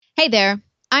Hey there,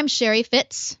 I'm Sherri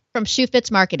Fitz from Shoe Fitz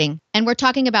Marketing, and we're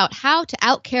talking about how to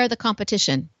outcare the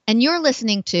competition. And you're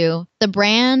listening to The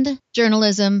Brand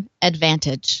Journalism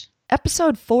Advantage.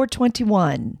 Episode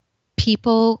 421.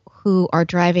 People who are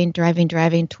driving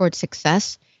towards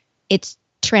success, it's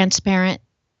transparent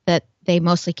that they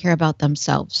mostly care about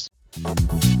themselves.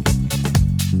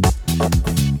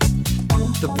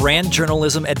 The Brand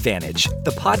Journalism Advantage,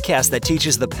 the podcast that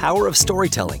teaches the power of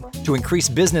storytelling to increase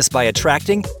business by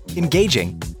attracting,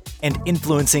 engaging, and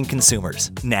influencing consumers.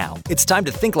 Now, it's time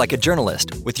to think like a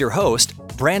journalist with your host,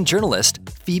 brand journalist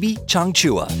Phoebe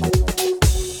Changchua.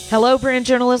 Hello, brand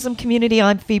journalism community.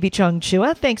 I'm Phoebe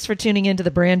Changchua. Thanks for tuning into the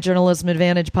Brand Journalism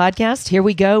Advantage podcast. Here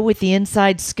we go with the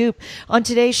inside scoop. On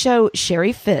today's show,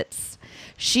 Sherri Fitz.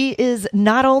 She is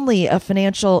not only a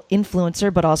financial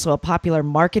influencer, but also a popular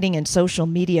marketing and social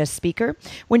media speaker.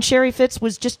 When Sherri Fitz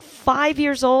was just 5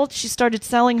 years old, she started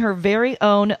selling her very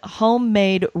own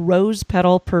homemade rose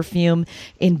petal perfume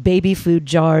in baby food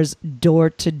jars door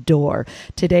to door.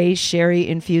 Today, Sherri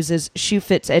infuses Shoe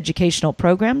Fitz educational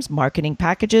programs, marketing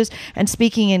packages, and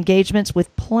speaking engagements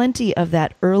with plenty of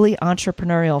that early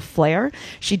entrepreneurial flair.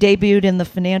 She debuted in the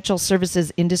financial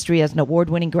services industry as an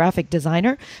award-winning graphic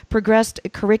designer, progressed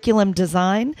curriculum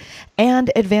design,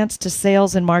 and advanced to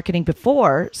sales and marketing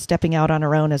before stepping out on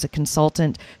her own as a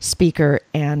consultant, speaker,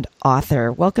 and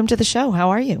author. Welcome to the show. How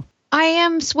are you? I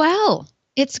am swell.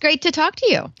 It's great to talk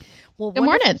to you. Well, good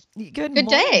morning. Good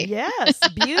day. Yes,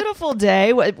 beautiful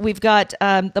day. We've got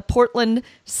the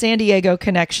Portland-San Diego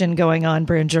connection going on,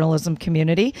 brand journalism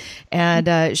community.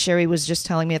 And Sherri was just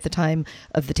telling me at the time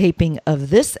of the taping of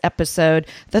this episode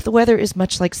that the weather is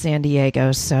much like San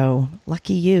Diego. So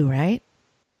lucky you, right?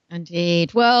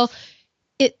 Indeed. Well,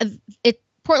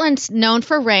 Portland's known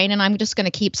for rain, and I'm just going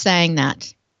to keep saying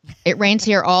that. It rains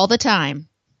here all the time.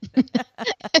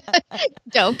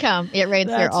 Don't come. It rains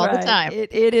here all the time.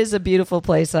 It is a beautiful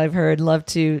place, I've heard. Love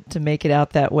to make it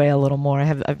out that way a little more.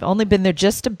 I've only been there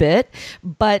just a bit,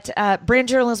 but brand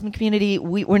journalism community,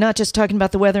 we're not just talking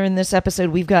about the weather in this episode.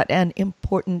 We've got an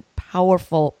important,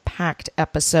 powerful, packed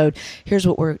episode. Here's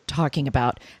what we're talking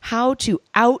about: how to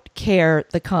outcare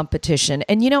the competition.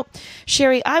 And you know,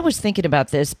 Sherri, I was thinking about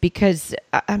this because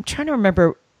I'm trying to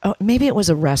remember. Maybe it was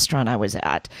a restaurant I was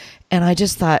at, and I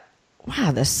just thought,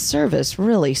 wow, the service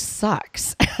really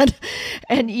sucks.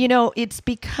 and, you know, it's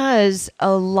because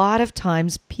a lot of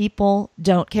times people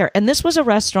don't care. And this was a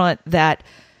restaurant that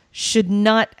should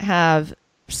not have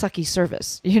sucky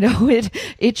service. You know,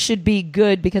 it should be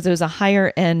good because it was a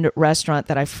higher end restaurant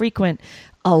that I frequent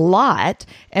a lot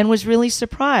and was really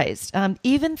surprised.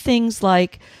 Even things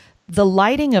like the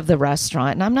lighting of the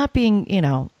restaurant. And I'm not being,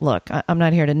 look, I'm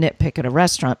not here to nitpick at a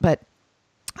restaurant, but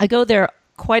I go there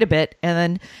quite a bit.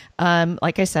 And then,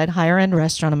 like I said, higher end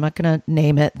restaurant, I'm not going to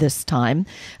name it this time.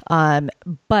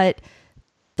 But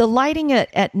the lighting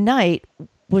at night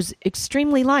was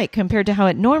extremely light compared to how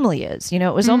it normally is. You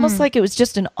know, it was almost like it was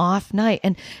just an off night.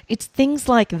 And it's things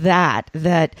like that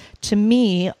to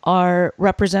me are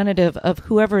representative of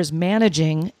whoever is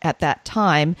managing at that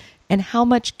time and how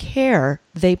much care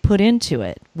they put into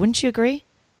it. Wouldn't you agree?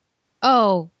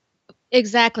 Oh,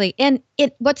 exactly. And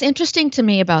what's interesting to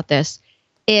me about this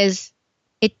is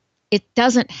it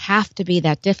doesn't have to be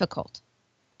that difficult.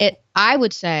 I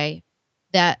would say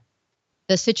that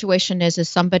the situation is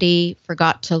somebody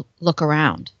forgot to look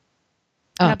around.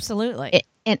 Absolutely.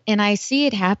 And I see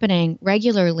it happening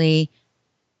regularly.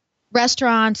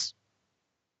 Restaurants,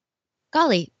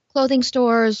 clothing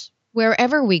stores,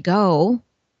 wherever we go,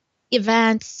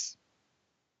 events,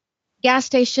 gas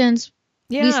stations.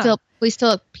 Yeah.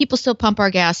 People still pump our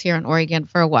gas here in Oregon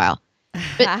for a while.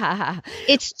 But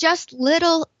it's just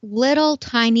little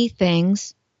tiny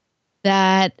things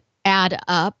that add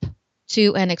up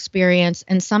to an experience.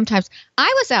 And sometimes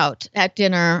I was out at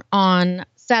dinner on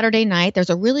Saturday night. There's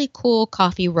a really cool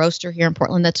coffee roaster here in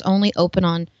Portland that's only open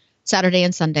on Saturday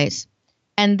and Sundays.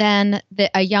 And then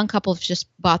a young couple have just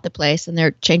bought the place and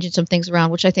they're changing some things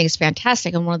around, which I think is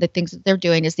fantastic. And one of the things that they're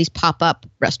doing is these pop-up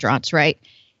restaurants, right?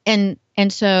 And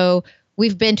so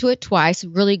we've been to it twice.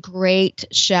 Really great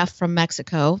chef from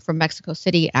Mexico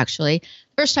City, actually.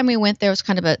 First time we went there was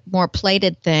kind of a more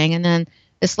plated thing. And then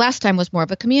this last time was more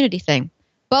of a community thing.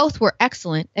 Both were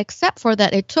excellent, except for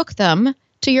that it took them,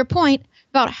 to your point,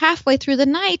 about halfway through the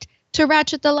night to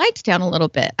ratchet the lights down a little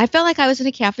bit. I felt like I was in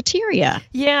a cafeteria.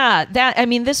 Yeah,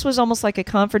 this was almost like a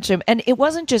conference room. And it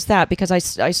wasn't just that, because I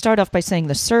start off by saying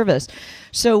the service.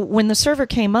 So when the server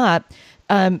came up,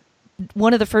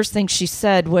 one of the first things she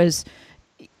said was,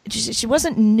 she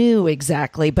wasn't new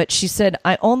exactly, but she said,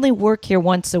 I only work here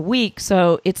once a week,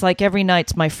 so it's like every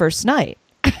night's my first night.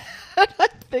 I'm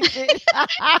thinking,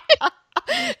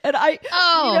 and I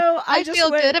just feel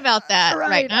good about that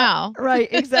right now. Right,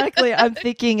 exactly. I'm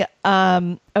thinking,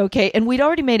 okay, and we'd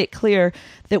already made it clear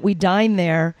that we dine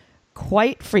there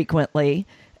quite frequently.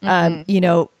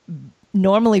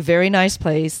 Normally very nice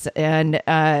place, and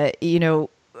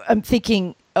I'm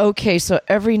thinking, okay, so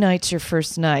every night's your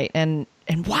first night, and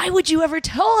why would you ever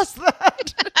tell us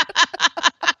that?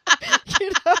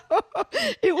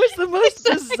 It was the most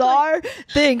bizarre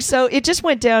thing. So it just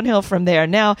went downhill from there.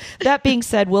 Now, that being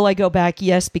said, will I go back?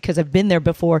 Yes, because I've been there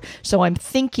before. So I'm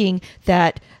thinking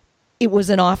that it was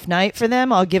an off night for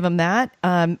them. I'll give them that.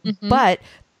 But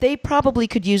they probably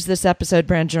could use this episode,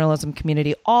 Brand Journalism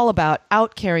Community, all about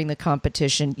out-caring the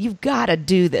competition. You've got to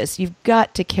do this. You've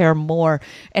got to care more,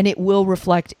 and it will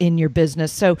reflect in your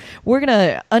business. So we're going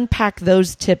to unpack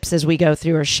those tips as we go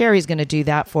through, or Sherri's going to do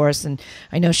that for us, and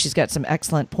I know she's got some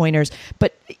excellent pointers.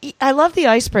 But I love the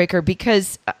icebreaker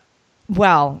because,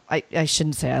 I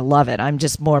shouldn't say I love it. I'm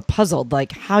just more puzzled,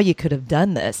 like how you could have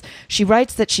done this. She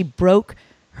writes that she broke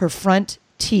her front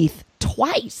teeth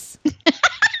twice.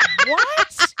 What?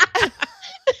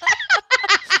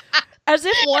 As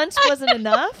if once wasn't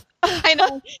enough? I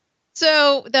know.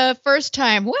 So the first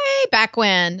time, way back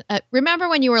when, remember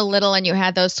when you were little and you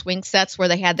had those swing sets where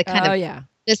they had the kind of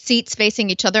the seats facing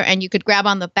each other and you could grab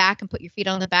on the back and put your feet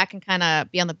on the back and kind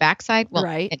of be on the back side? Well,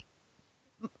 right.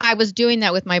 I was doing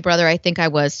that with my brother. I think I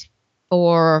was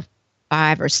 4,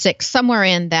 5, or 6, somewhere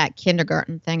in that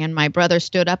kindergarten thing. And my brother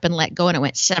stood up and let go and it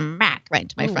went smack right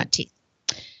into my front teeth.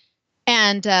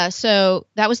 And so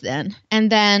that was then. And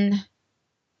then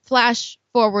flash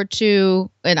forward to,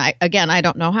 and I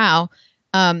don't know how,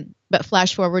 but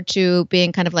flash forward to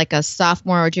being kind of like a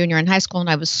sophomore or junior in high school, and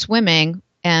I was swimming,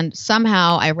 and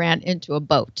somehow I ran into a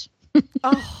boat.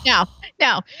 Now,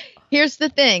 here's the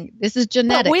thing. This is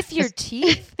genetic. But with your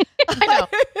teeth? I know.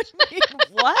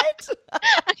 What?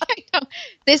 I know.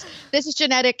 This is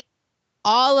genetic.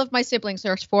 All of my siblings,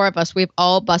 there's 4 of us, we've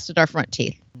all busted our front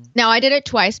teeth. Now, I did it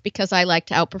twice because I like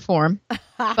to outperform,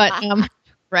 but,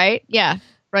 right? Yeah.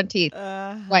 Front teeth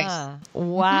twice.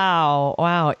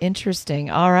 Wow. Interesting.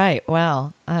 All right.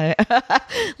 Well,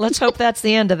 let's hope that's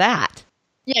the end of that.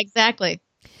 Yeah, exactly.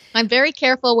 I'm very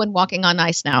careful when walking on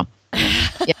ice now.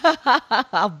 Yeah.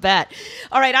 I'll bet.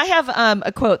 All right. I have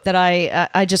a quote that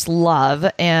I just love,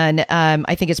 and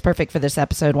I think it's perfect for this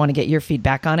episode. Want to get your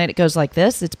feedback on it. It goes like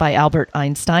this. It's by Albert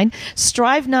Einstein.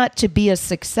 Strive not to be a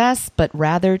success, but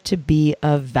rather to be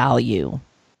of value.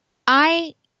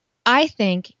 I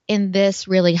think in this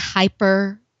really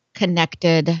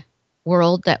hyper-connected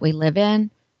world that we live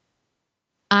in,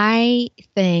 I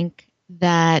think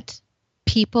that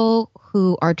people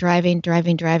who are driving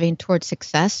towards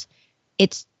success,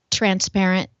 it's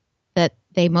transparent that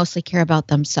they mostly care about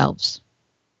themselves.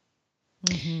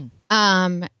 Mm-hmm.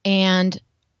 And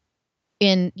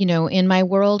in my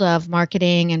world of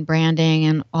marketing and branding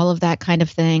and all of that kind of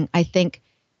thing, I think,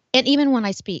 and even when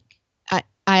I speak,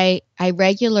 I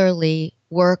regularly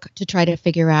work to try to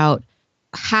figure out,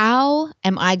 how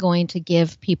am I going to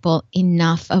give people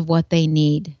enough of what they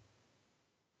need?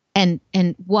 And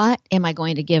what am I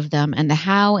going to give them? And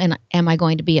how am I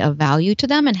going to be of value to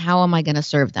them? And how am I going to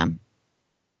serve them?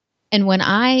 And when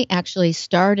I actually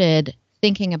started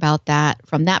thinking about that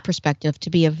from that perspective, to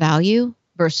be of value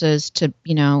versus to,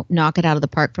 knock it out of the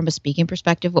park from a speaking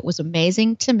perspective, what was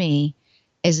amazing to me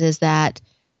is that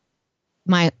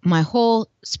my whole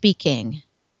speaking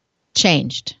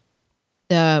changed.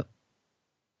 The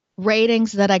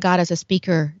ratings that I got as a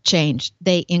speaker changed.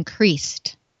 They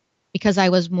increased because I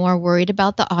was more worried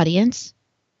about the audience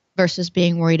versus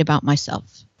being worried about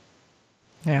myself.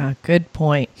 Yeah, good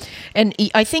point. And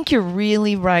I think you're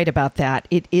really right about that.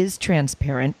 It is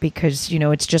transparent because,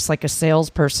 it's just like a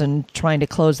salesperson trying to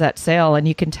close that sale. And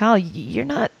you can tell you're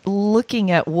not looking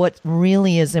at what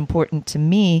really is important to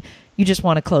me. You just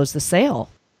want to close the sale.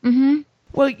 Mm-hmm.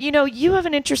 Well, you have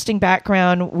an interesting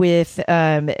background with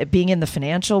being in the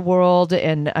financial world,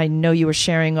 and I know you were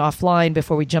sharing offline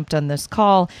before we jumped on this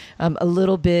call a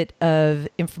little bit of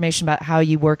information about how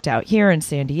you worked out here in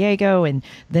San Diego and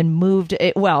then moved.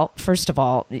 Well, first of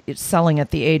all, selling at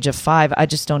the age of 5, I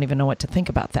just don't even know what to think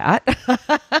about that.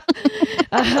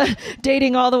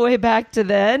 Dating all the way back to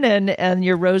then and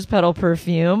your rose petal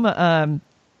perfume.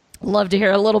 Love to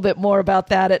hear a little bit more about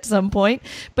that at some point.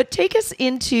 But take us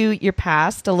into your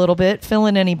past a little bit, fill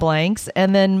in any blanks,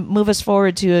 and then move us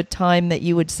forward to a time that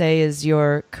you would say is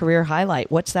your career highlight.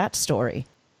 What's that story?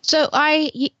 So I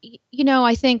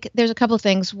think there's a couple of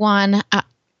things. One,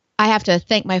 I have to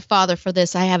thank my father for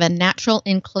this. I have a natural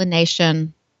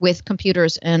inclination with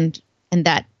computers and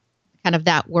that kind of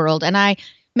that world. And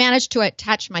managed to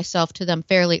attach myself to them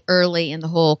fairly early in the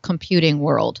whole computing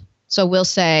world. So we'll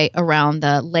say around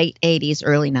the late 80s,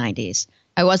 early 90s.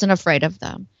 I wasn't afraid of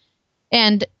them.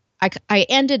 And I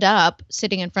ended up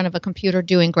sitting in front of a computer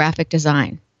doing graphic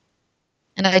design.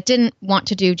 And I didn't want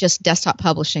to do just desktop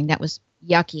publishing. That was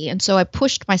yucky. And so I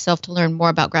pushed myself to learn more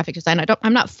about graphic design.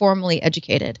 I'm not formally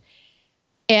educated.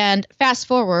 And fast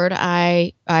forward,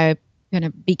 I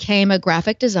became a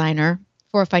graphic designer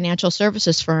for a financial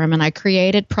services firm, and I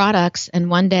created products. And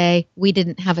one day we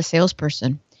didn't have a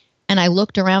salesperson. And I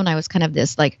looked around. I was kind of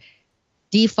this like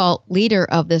default leader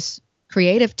of this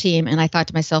creative team. And I thought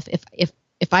to myself,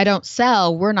 if I don't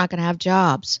sell, we're not going to have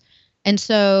jobs. And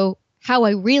so how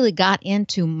I really got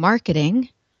into marketing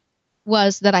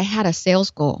was that I had a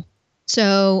sales goal.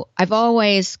 So I've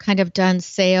always kind of done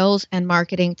sales and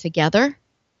marketing together.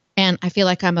 And I feel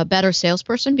like I'm a better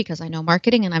salesperson because I know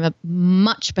marketing, and I'm a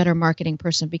much better marketing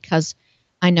person because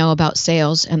I know about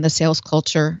sales and the sales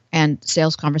culture and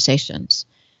sales conversations.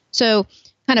 So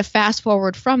kind of fast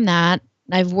forward from that,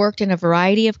 I've worked in a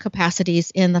variety of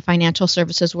capacities in the financial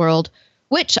services world,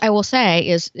 which I will say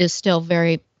is still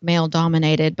very male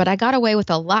dominated, but I got away with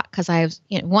a lot because I was,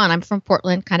 one, I'm from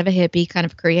Portland, kind of a hippie, kind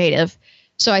of creative.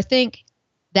 So I think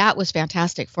that was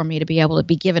fantastic for me to be able to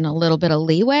be given a little bit of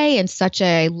leeway in such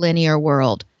a linear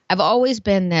world. I've always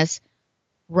been this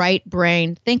right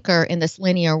brain thinker in this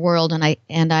linear world,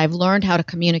 and I've learned how to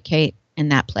communicate in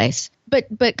that place.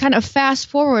 But kind of fast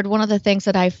forward, one of the things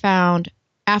that I found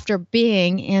after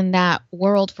being in that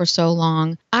world for so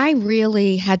long, I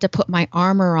really had to put my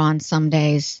armor on some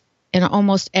days and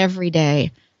almost every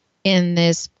day in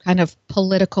this kind of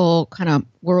political kind of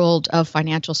world of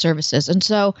financial services. And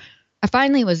so I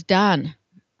finally was done.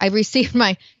 I received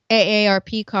my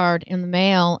AARP card in the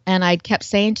mail, and I kept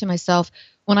saying to myself,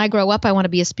 when I grow up, I want to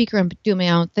be a speaker and do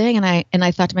my own thing. And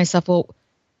I thought to myself, well,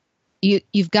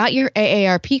 you've got your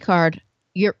AARP card.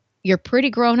 You're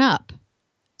pretty grown up.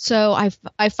 So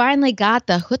I finally got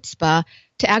the chutzpah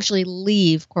to actually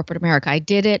leave corporate America. I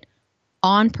did it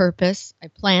on purpose. I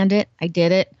planned it. I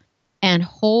did it. And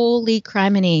holy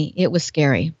criminy, it was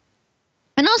scary.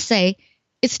 And I'll say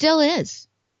it still is.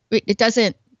 It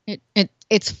doesn't,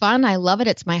 it's fun. I love it.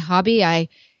 It's my hobby.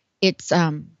 It's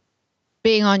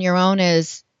being on your own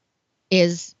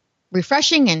is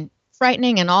refreshing and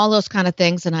frightening and all those kind of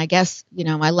things. And I guess,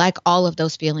 I like all of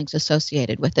those feelings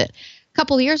associated with it. A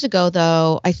couple of years ago,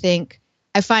 though, I think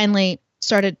I finally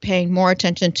started paying more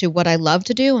attention to what I love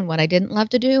to do and what I didn't love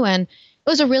to do. And it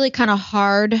was a really kind of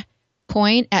hard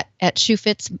point at Shoe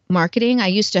Fits Marketing. I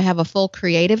used to have a full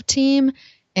creative team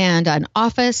and an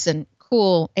office and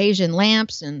cool Asian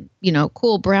lamps and,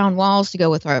 cool brown walls to go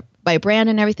with my brand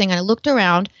and everything. And I looked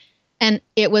around, and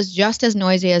it was just as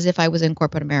noisy as if I was in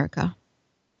corporate America.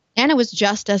 And it was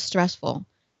just as stressful.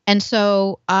 And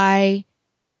so I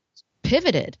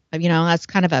pivoted. That's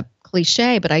kind of a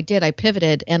cliche, but I did. I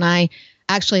pivoted, and I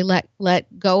actually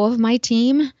let go of my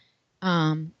team.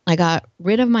 I got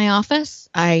rid of my office.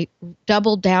 I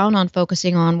doubled down on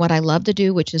focusing on what I love to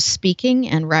do, which is speaking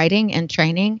and writing and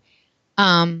training.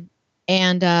 It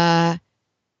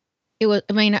was,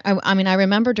 I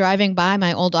remember driving by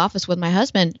my old office with my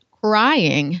husband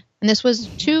crying, and this was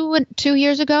two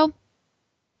years ago.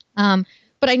 But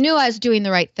I knew I was doing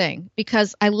the right thing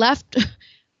because I left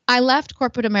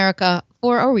corporate America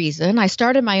for a reason. I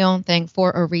started my own thing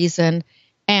for a reason,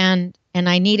 and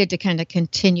I needed to kind of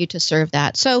continue to serve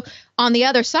that. So on the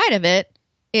other side of it,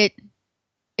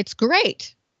 it's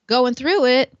great. Going through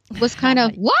it was kind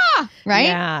of, wow, right?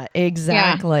 Yeah,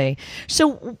 exactly. Yeah.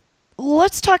 So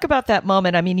let's talk about that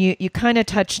moment. I mean, you kind of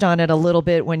touched on it a little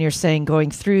bit when you're saying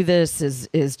going through this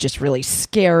is just really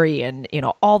scary, and,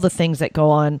 all the things that go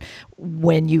on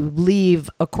when you leave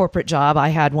a corporate job. I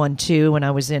had one too when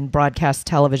I was in broadcast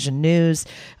television news,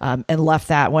 and left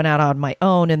that, went out on my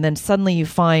own. And then suddenly you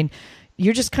find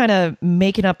you're just kind of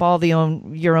making up all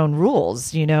your own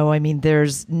rules.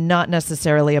 There's not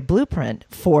necessarily a blueprint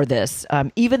for this.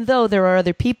 Even though there are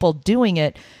other people doing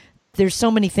it, there's so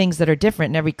many things that are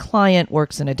different, and every client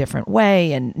works in a different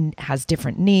way and has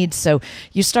different needs. So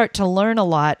you start to learn a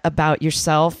lot about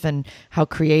yourself and how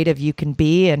creative you can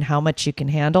be and how much you can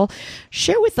handle.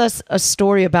 Share with us a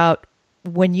story about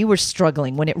when you were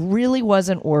struggling, when it really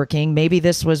wasn't working. Maybe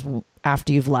this was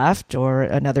after you've left or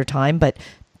another time, but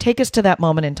take us to that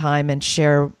moment in time and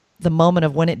share the moment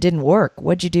of when it didn't work.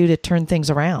 What'd you do to turn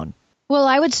things around? Well,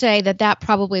 I would say that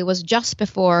probably was just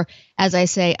before, as I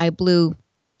say, I blew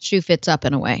Shoe Fits up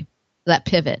in a way, that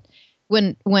pivot.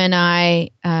 When I,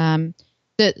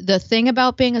 the thing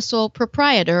about being a sole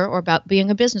proprietor or about being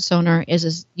a business owner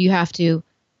is you have to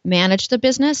manage the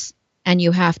business and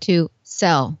you have to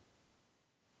sell.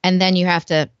 and then you have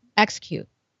to execute.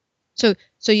 So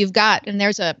you've got, and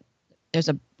there's a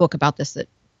book about this that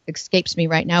escapes me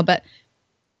right now, but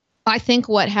I think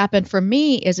what happened for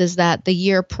me is that the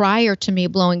year prior to me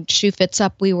blowing Shoe Fits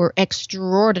Up, we were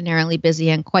extraordinarily busy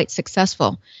and quite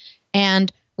successful.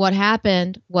 And what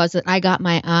happened was that I got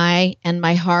my eye and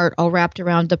my heart all wrapped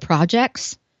around the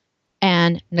projects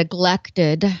and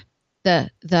neglected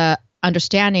the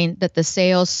understanding that the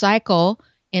sales cycle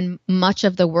in much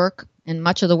of the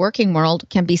working world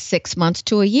can be 6 months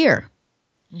to a year.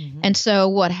 Mm-hmm. And so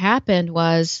what happened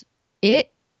was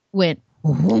it went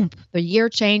whoomp, the year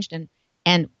changed and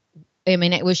I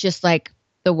mean, it was just like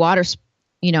the water,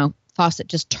 faucet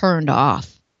just turned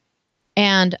off.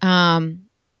 And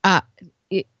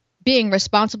being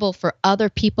responsible for other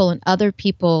people and other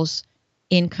people's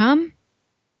income,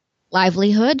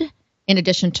 livelihood, in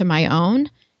addition to my own,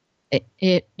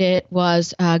 it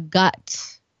was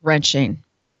gut wrenching.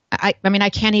 I mean, I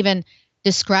can't even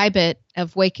describe it,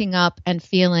 of waking up and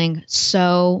feeling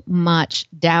so much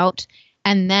doubt,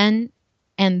 and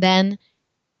then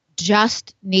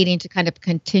just needing to kind of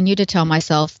continue to tell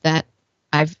myself that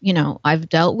I've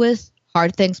dealt with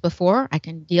hard things before. I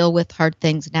can deal with hard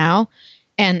things now.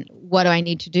 And what I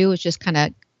need to do is just kind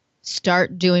of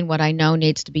start doing what I know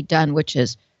needs to be done, which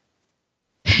is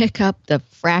pick up the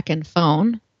fracking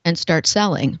phone and start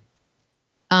selling.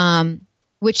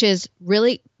 Which is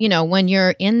really, when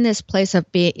you're in this place of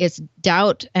it's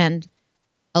doubt and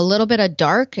a little bit of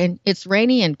dark, and it's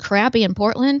rainy and crappy in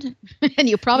Portland, and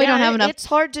you probably don't have enough. It's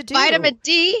hard to do. Vitamin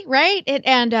D, right?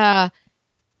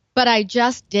 But I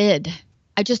just did.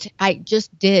 I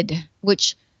just did,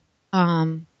 which,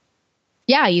 you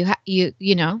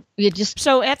just.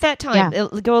 So at that time,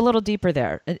 go a little deeper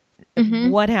there.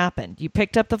 Mm-hmm. What happened? You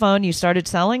picked up the phone, you started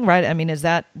selling, right? I mean, is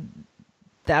that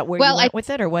where you went with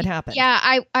it, or what happened? Yeah,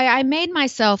 I made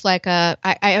myself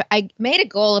I made a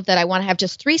goal of that I want to have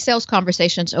just 3 sales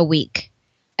conversations a week.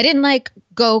 I didn't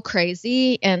go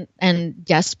crazy and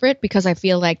desperate, because I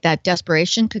feel like that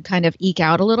desperation could kind of eke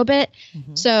out a little bit.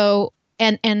 Mm-hmm. So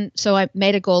I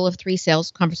made a goal of 3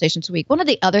 sales conversations a week. One of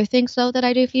the other things though that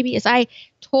I do, Phoebe, is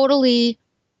the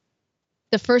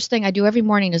first thing I do every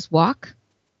morning is walk.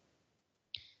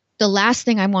 The last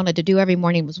thing I wanted to do every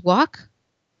morning was walk.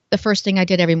 The first thing I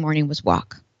did every morning was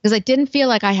walk, because I didn't feel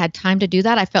like I had time to do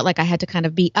that. I felt like I had to kind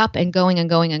of be up and going and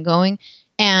going and going.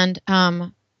 And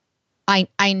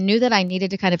I knew that I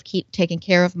needed to kind of keep taking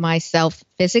care of myself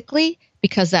physically,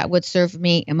 because that would serve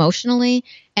me emotionally.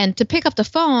 And to pick up the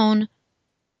phone,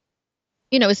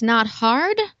 it's not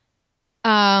hard.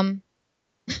 I'm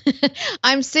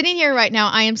sitting here right now.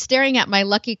 I am staring at my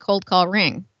lucky cold call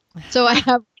ring. So I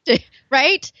have,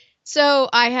 right? So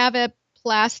I have a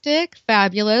plastic,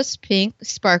 fabulous, pink,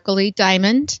 sparkly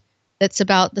diamond that's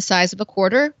about the size of a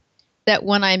quarter, that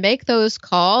when I make those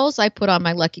calls, I put on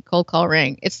my lucky cold call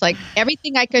ring. It's like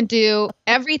everything I can do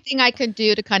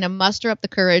to kind of muster up the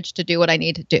courage to do what I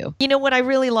need to do. What I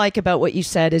really like about what you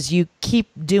said is you keep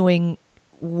doing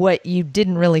what you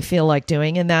didn't really feel like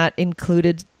doing, and that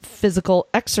included physical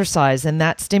exercise, and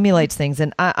that stimulates things.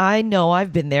 And I know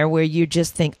I've been there, where you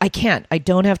just think, I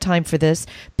don't have time for this,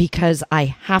 because I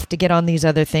have to get on these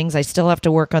other things. I still have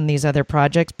to work on these other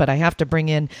projects, but I have to bring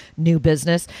in new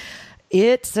business.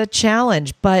 It's a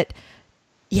challenge, but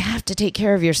you have to take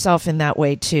care of yourself in that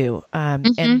way too.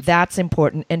 And that's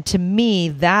important. And to me,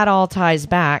 that all ties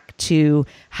back to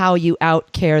how you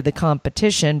outcare the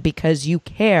competition, because you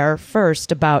care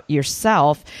first about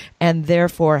yourself and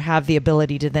therefore have the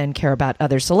ability to then care about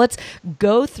others. So let's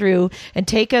go through and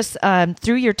take us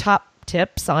through your top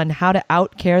tips on how to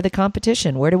outcare the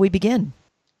competition. Where do we begin?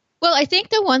 Well, I think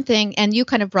the one thing, and you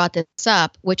kind of brought this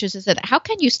up, which is that how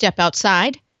can you step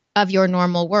outside of your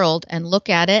normal world and look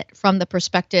at it from the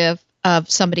perspective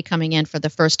of somebody coming in for the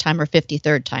first time or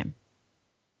 53rd time.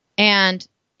 And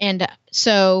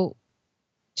so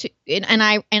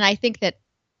I think that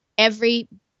every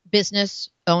business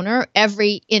owner,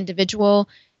 every individual,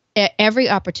 every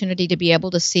opportunity to be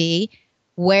able to see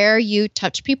where you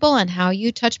touch people and how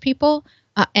you touch people,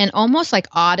 and almost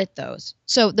audit those.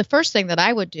 So the first thing that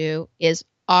I would do is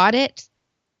audit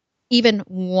even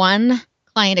one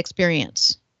client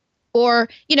experience. Or,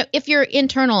 if you're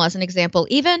internal, as an example,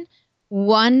 even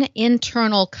one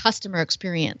internal customer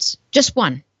experience, just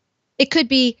one. It could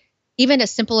be even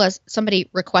as simple as somebody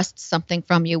requests something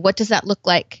from you. What does that look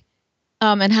like?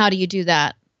 And how do you do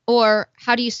that? Or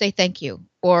how do you say thank you?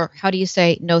 Or how do you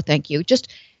say no thank you? Just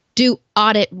do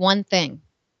audit one thing,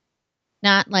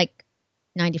 not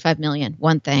 95 million,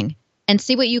 one thing, and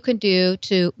see what you can do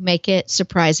to make it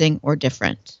surprising or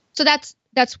different. So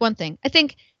that's one thing. I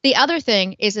think the other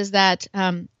thing is that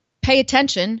pay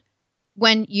attention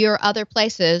when you're other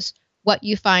places, what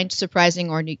you find surprising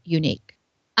or unique.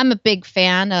 I'm a big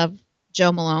fan of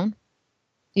Joe Malone.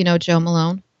 You know Joe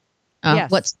Malone?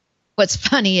 Yes. What's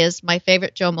funny is my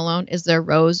favorite Joe Malone is their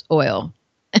rose oil.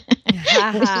 Which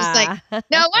is like,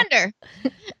 no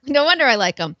wonder I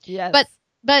like them. Yes.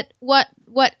 But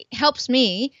what helps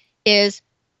me is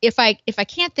if I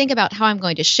can't think about how I'm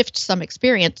going to shift some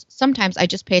experience, sometimes I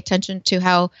just pay attention to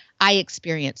how I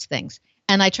experience things,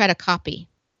 and I try to copy.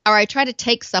 Or I try to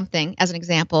take something, as an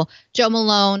example, Joe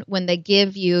Malone, when they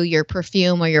give you your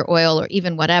perfume or your oil or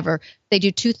even whatever, they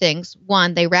do two things.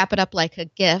 One, they wrap it up like a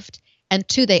gift. And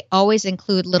two, they always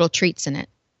include little treats in it.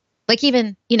 Like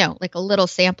even, like a little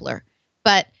sampler.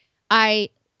 But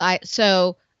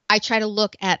so I try to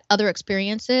look at other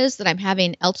experiences that I'm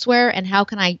having elsewhere and how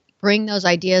can I bring those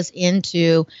ideas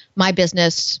into my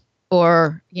business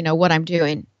or, what I'm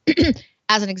doing.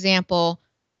 As an example,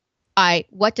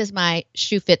 what does my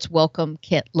Shoe Fits welcome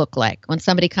kit look like? When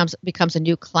somebody becomes a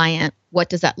new client, what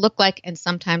does that look like? And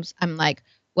sometimes I'm like,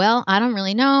 well, I don't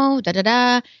really know,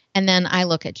 da-da-da. And then I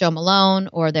look at Joe Malone,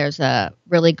 or there's a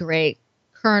really great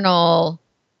Colonel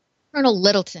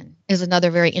Littleton is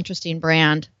another very interesting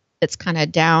brand that's kind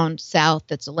of down south.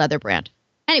 That's a leather brand.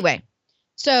 Anyway,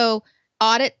 so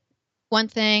audit one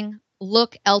thing,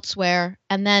 look elsewhere,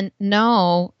 and then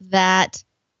know that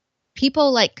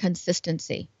people like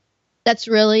consistency. That's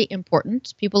really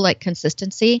important. People like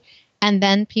consistency, and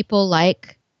then people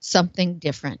like something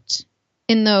different.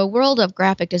 In the world of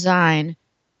graphic design,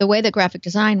 the way that graphic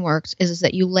design works is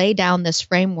that you lay down this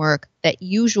framework that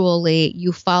usually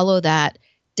you follow that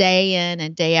day in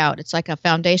and day out. It's like a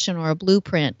foundation or a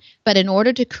blueprint. But in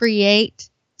order to create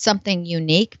something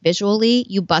unique visually,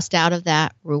 you bust out of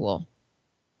that rule.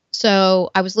 So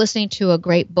I was listening to a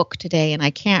great book today, and I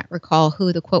can't recall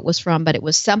who the quote was from, but it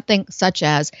was something such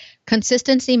as,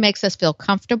 consistency makes us feel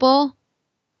comfortable,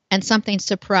 and something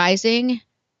surprising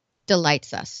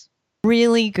delights us.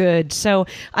 Really good. So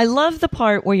I love the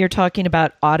part where you're talking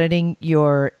about auditing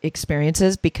your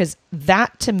experiences, because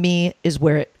that to me is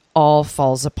where it all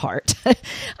falls apart.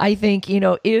 I think,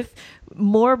 if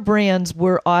more brands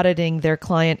were auditing their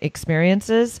client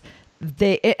experiences,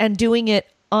 and doing it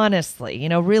honestly,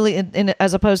 really,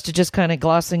 as opposed to just kind of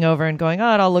glossing over and going,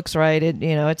 oh, it all looks right,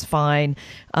 it's fine.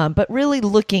 But really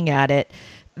looking at it,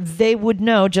 they would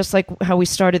know, just like how we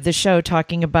started the show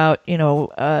talking about,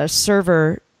 a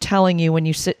server telling you when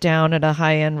you sit down at a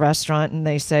high-end restaurant and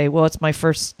they say, well, it's my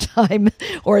first time,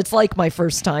 or it's like my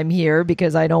first time here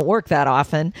because I don't work that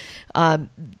often.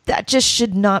 That just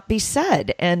should not be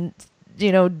said. And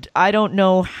I don't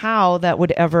know how that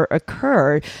would ever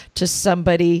occur to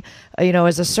somebody,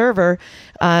 as a server,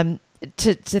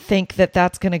 to think that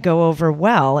that's going to go over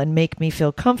well and make me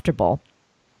feel comfortable.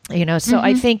 So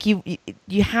I think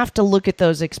you have to look at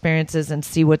those experiences and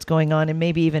see what's going on, and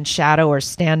maybe even shadow or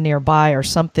stand nearby or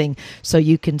something so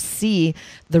you can see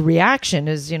the reaction.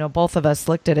 As both of us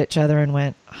looked at each other and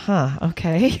went,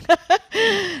 okay,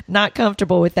 not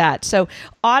comfortable with that. So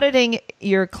auditing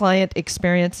your client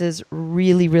experience is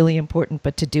really, really important,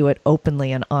 but to do it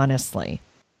openly and honestly.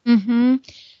 Mm-hmm.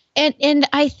 And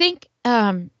I think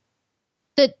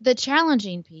the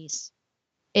challenging piece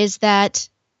is that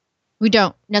we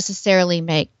don't necessarily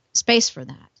make space for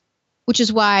that, which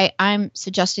is why I'm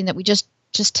suggesting that we just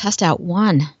test out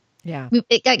one. Yeah.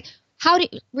 How do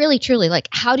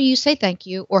you say thank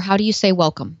you, or how do you say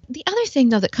welcome? The other thing,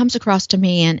 though, that comes across to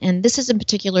me, and this isn't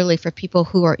particularly for people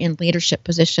who are in leadership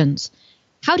positions,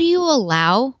 how do you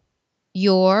allow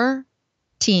your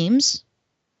teams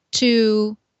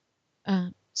to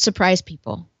surprise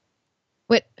people?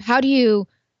 How do you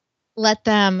let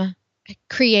them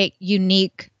create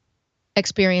unique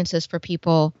experiences for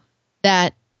people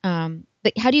that how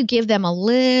do you give them a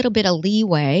little bit of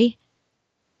leeway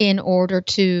in order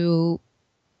to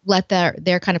let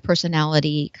their kind of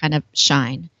personality kind of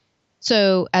shine?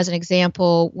 So as an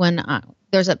example, when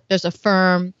there's a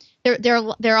firm, there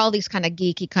are all these kind of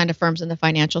geeky kind of firms in the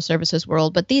financial services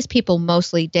world, but these people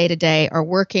mostly day to day are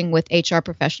working with HR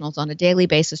professionals on a daily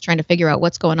basis trying to figure out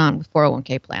what's going on with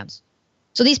 401k plans.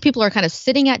 So these people are kind of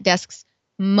sitting at desks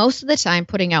most of the time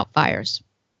putting out fires.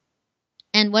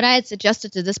 And what I had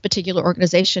suggested to this particular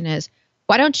organization is,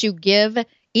 why don't you give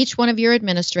each one of your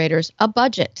administrators a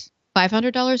budget,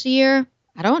 $500 a year?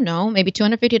 I don't know, maybe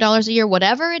 $250 a year,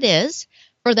 whatever it is,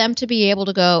 for them to be able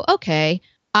to go, okay,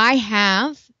 I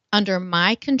have under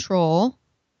my control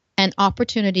an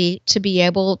opportunity to be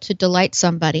able to delight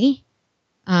somebody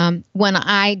when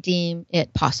I deem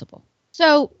it possible.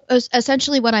 So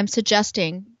essentially what I'm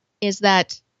suggesting is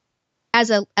that as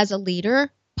a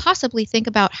leader, possibly think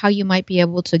about how you might be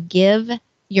able to give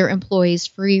your employees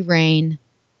free rein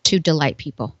to delight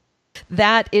people.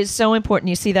 That is so important.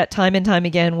 You see that time and time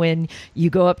again when you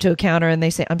go up to a counter and they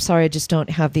say, I'm sorry, I just don't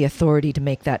have the authority to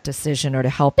make that decision or to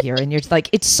help here. And you're like,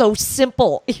 it's so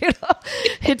simple.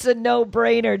 It's a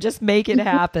no-brainer. Just make it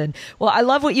happen. Well, I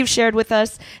love what you've shared with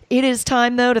us. It is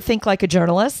time, though, to think like a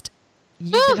journalist.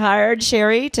 You've been hired,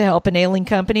 Sherri, to help an ailing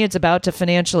company. It's about to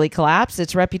financially collapse.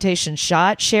 Its reputation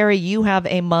shot. Sherri, you have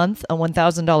a month, a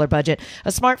 $1,000 budget, a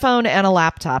smartphone, and a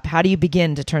laptop. How do you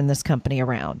begin to turn this company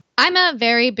around? I'm a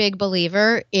very big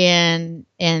believer in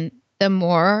the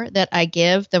more that I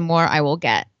give, the more I will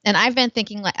get. And I've been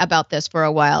thinking about this for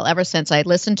a while, ever since I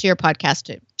listened to your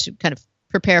podcast to kind of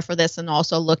prepare for this, and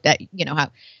also looked at, how,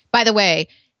 by the way,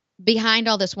 behind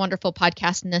all this wonderful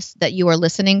podcastness that you are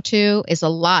listening to is a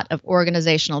lot of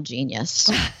organizational genius.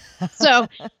 So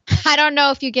I don't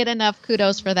know if you get enough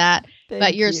kudos for that,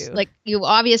 but you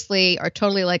obviously are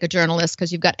totally like a journalist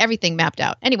because you've got everything mapped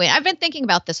out. Anyway, I've been thinking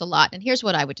about this a lot, and here's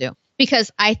what I would do. Because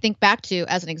I think back to,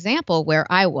 as an example, where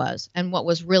I was and what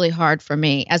was really hard for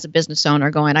me as a business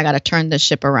owner going, I got to turn this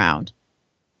ship around.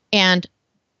 And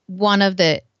one of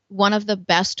the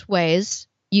best ways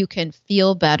you can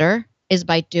feel better is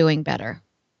by doing better.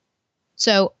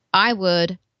 So I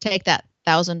would take that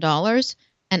 $1,000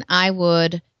 and I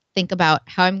would think about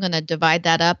how I'm going to divide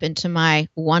that up into my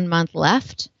 1 month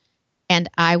left. And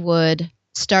I would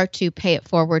start to pay it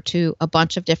forward to a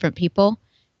bunch of different people.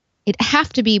 It'd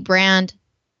have to be brand.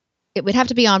 It would have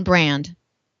to be on brand,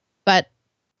 but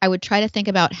I would try to think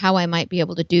about how I might be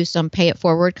able to do some pay it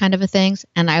forward kind of a things.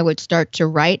 And I would start to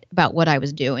write about what I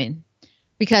was doing,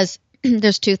 because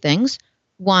there's two things.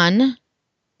 One,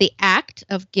 the act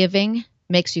of giving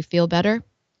makes you feel better,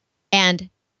 and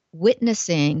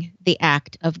witnessing the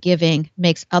act of giving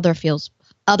makes other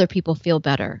people feel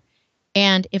better.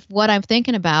 And if what I'm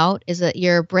thinking about is that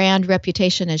your brand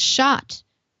reputation is shot,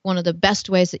 one of the best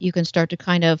ways that you can start to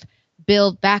kind of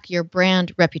build back your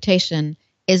brand reputation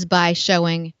is by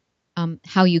showing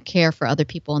how you care for other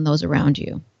people and those around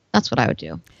you. That's what I would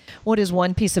do. What is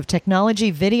one piece of technology,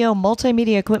 video,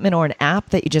 multimedia equipment, or an app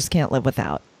that you just can't live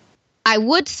without? I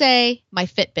would say my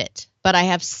Fitbit, but I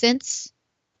have since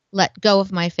let go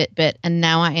of my Fitbit, and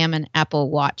now I am an Apple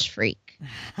Watch freak.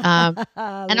 And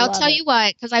I'll tell you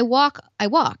why, because I walk,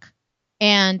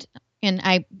 and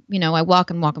I walk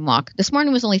and walk and walk. This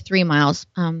morning was only 3 miles.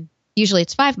 Usually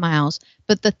it's 5 miles.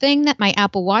 But the thing that my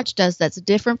Apple Watch does that's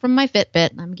different from my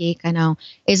Fitbit, and I'm a geek, I know,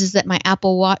 is that my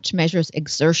Apple Watch measures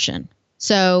exertion.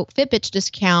 So Fitbits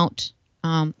just count,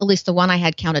 at least the one I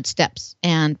had counted steps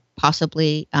and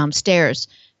possibly stairs.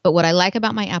 But what I like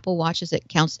about my Apple Watch is it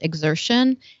counts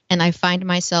exertion, and I find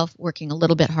myself working a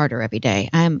little bit harder every day.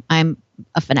 I'm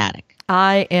a fanatic.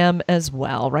 I am as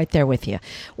well, right there with you.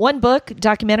 One book,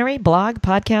 documentary, blog,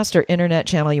 podcast, or internet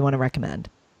channel you want to recommend?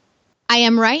 I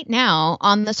am right now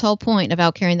on this whole point of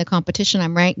outcarrying the competition.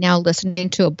 I'm right now listening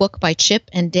to a book by Chip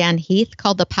and Dan Heath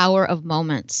called The Power of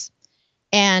Moments.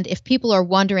 And if people are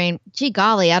wondering, gee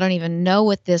golly, I don't even know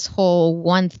what this whole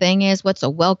one thing is, what's a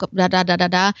welcome,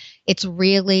 it's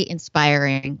really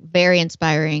inspiring, very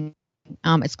inspiring.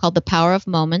 It's called The Power of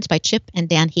Moments by Chip and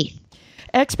Dan Heath.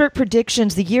 Expert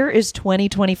predictions. The year is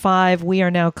 2025. We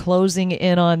are now closing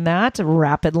in on that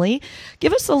rapidly.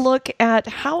 Give us a look at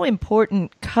how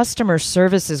important customer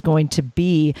service is going to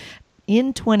be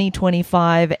in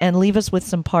 2025, and leave us with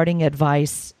some parting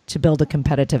advice to build a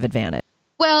competitive advantage.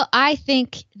 Well, I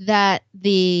think that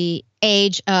the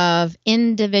age of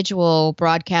individual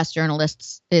broadcast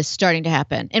journalists is starting to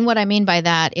happen. And what I mean by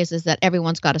that is that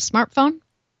everyone's got a smartphone,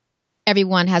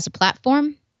 everyone has a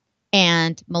platform,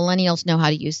 and millennials know how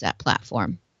to use that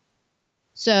platform.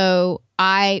 So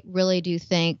I really do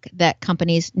think that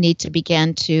companies need to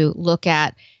begin to look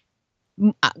at,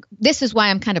 this is why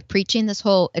I'm kind of preaching this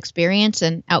whole experience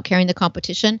and outcarrying the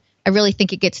competition. I really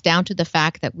think it gets down to the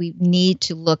fact that we need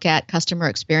to look at customer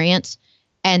experience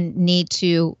and need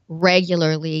to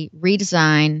regularly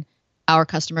redesign our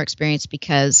customer experience,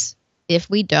 because if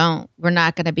we don't, we're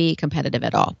not going to be competitive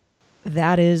at all.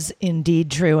 That is indeed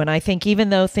true. And I think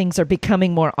even though things are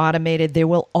becoming more automated, there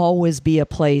will always be a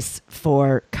place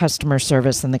for customer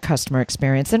service and the customer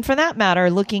experience. And for that matter,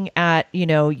 looking at,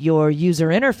 your user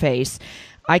interface,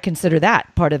 I consider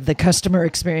that part of the customer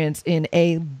experience in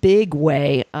a big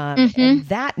way. And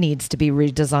that needs to be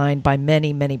redesigned by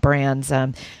many, many brands.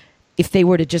 If they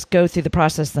were to just go through the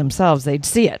process themselves, they'd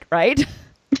see it, right?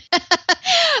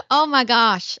 Oh my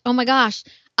gosh.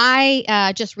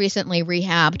 I just recently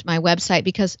rehabbed my website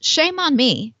because shame on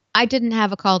me, I didn't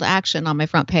have a call to action on my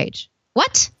front page.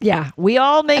 What? Yeah, we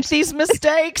all make these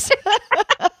mistakes.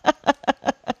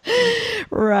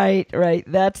 Right.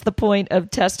 That's the point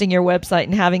of testing your website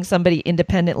and having somebody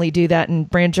independently do that. In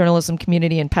Brand Journalism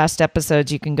Community and past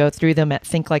episodes, you can go through them at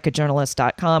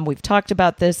thinklikeajournalist.com. We've talked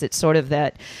about this. It's sort of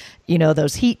that,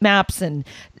 those heat maps and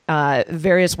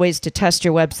various ways to test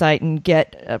your website and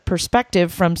get a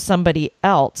perspective from somebody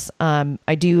else.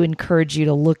 I do encourage you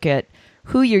to look at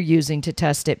who you're using to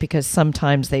test it, because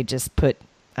sometimes they just put,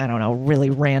 really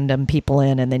random people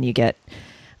in, and then you get,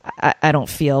 I don't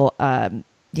feel,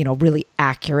 really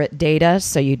accurate data.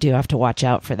 So you do have to watch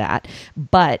out for that.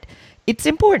 But it's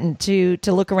important to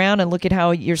look around and look at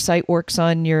how your site works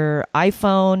on your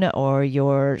iPhone or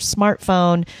your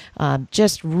smartphone.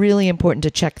 Just really important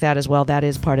to check that as well. That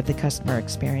is part of the customer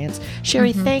experience.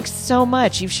 Sherri, thanks so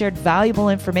much. You've shared valuable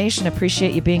information.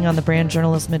 Appreciate you being on the Brand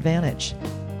Journalism Advantage.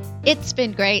 It's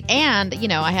been great. And,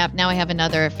 I have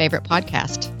another favorite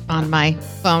podcast on my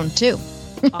phone too.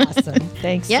 Awesome.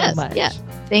 Thanks so much. Yeah.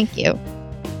 Thank you.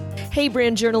 Hey,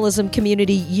 Brand Journalism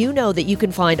Community, you know that you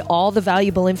can find all the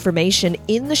valuable information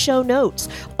in the show notes.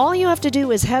 All you have to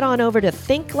do is head on over to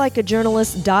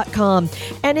thinklikeajournalist.com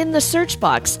and in the search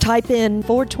box, type in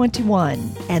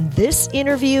 421. And this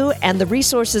interview and the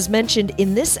resources mentioned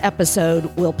in this episode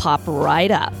will pop right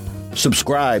up.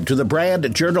 Subscribe to the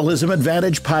Brand Journalism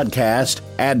Advantage podcast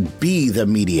and be the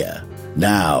media.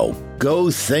 Now,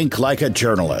 go think like a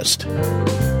journalist.